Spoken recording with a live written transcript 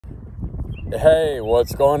Hey,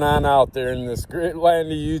 what's going on out there in this great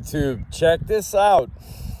land of YouTube? Check this out.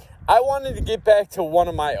 I wanted to get back to one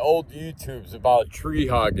of my old YouTubes about tree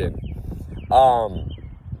hugging.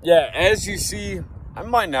 Yeah, as you see, I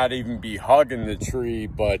might not even be hugging the tree,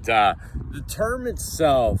 but the term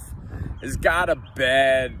itself has got a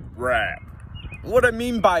bad rap. What I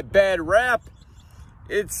mean by bad rap,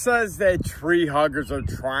 it says that tree huggers are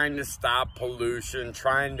trying to stop pollution,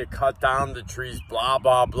 trying to cut down the trees, blah,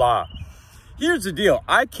 blah, blah. Here's the deal.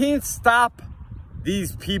 I can't stop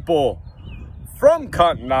these people from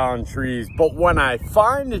cutting down trees, but when I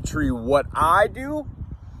find a tree, what I do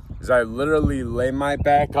is I literally lay my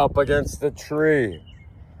back up against the tree,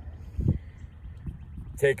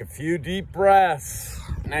 take a few deep breaths,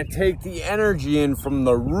 and I take the energy in from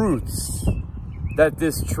the roots that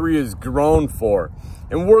this tree is grown for.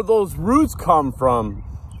 And where those roots come from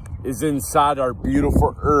is inside our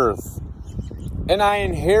beautiful earth. And I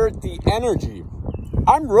inherit the energy.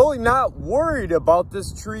 I'm really not worried about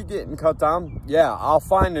this tree getting cut down. Yeah, I'll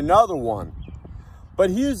find another one. But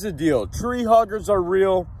here's the deal. Tree huggers are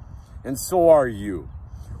real, and so are you.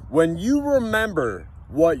 When you remember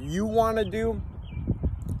what you want to do,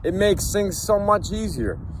 it makes things so much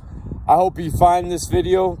easier. I hope you find this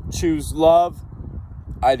video. Choose love.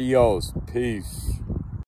 Adios. Peace.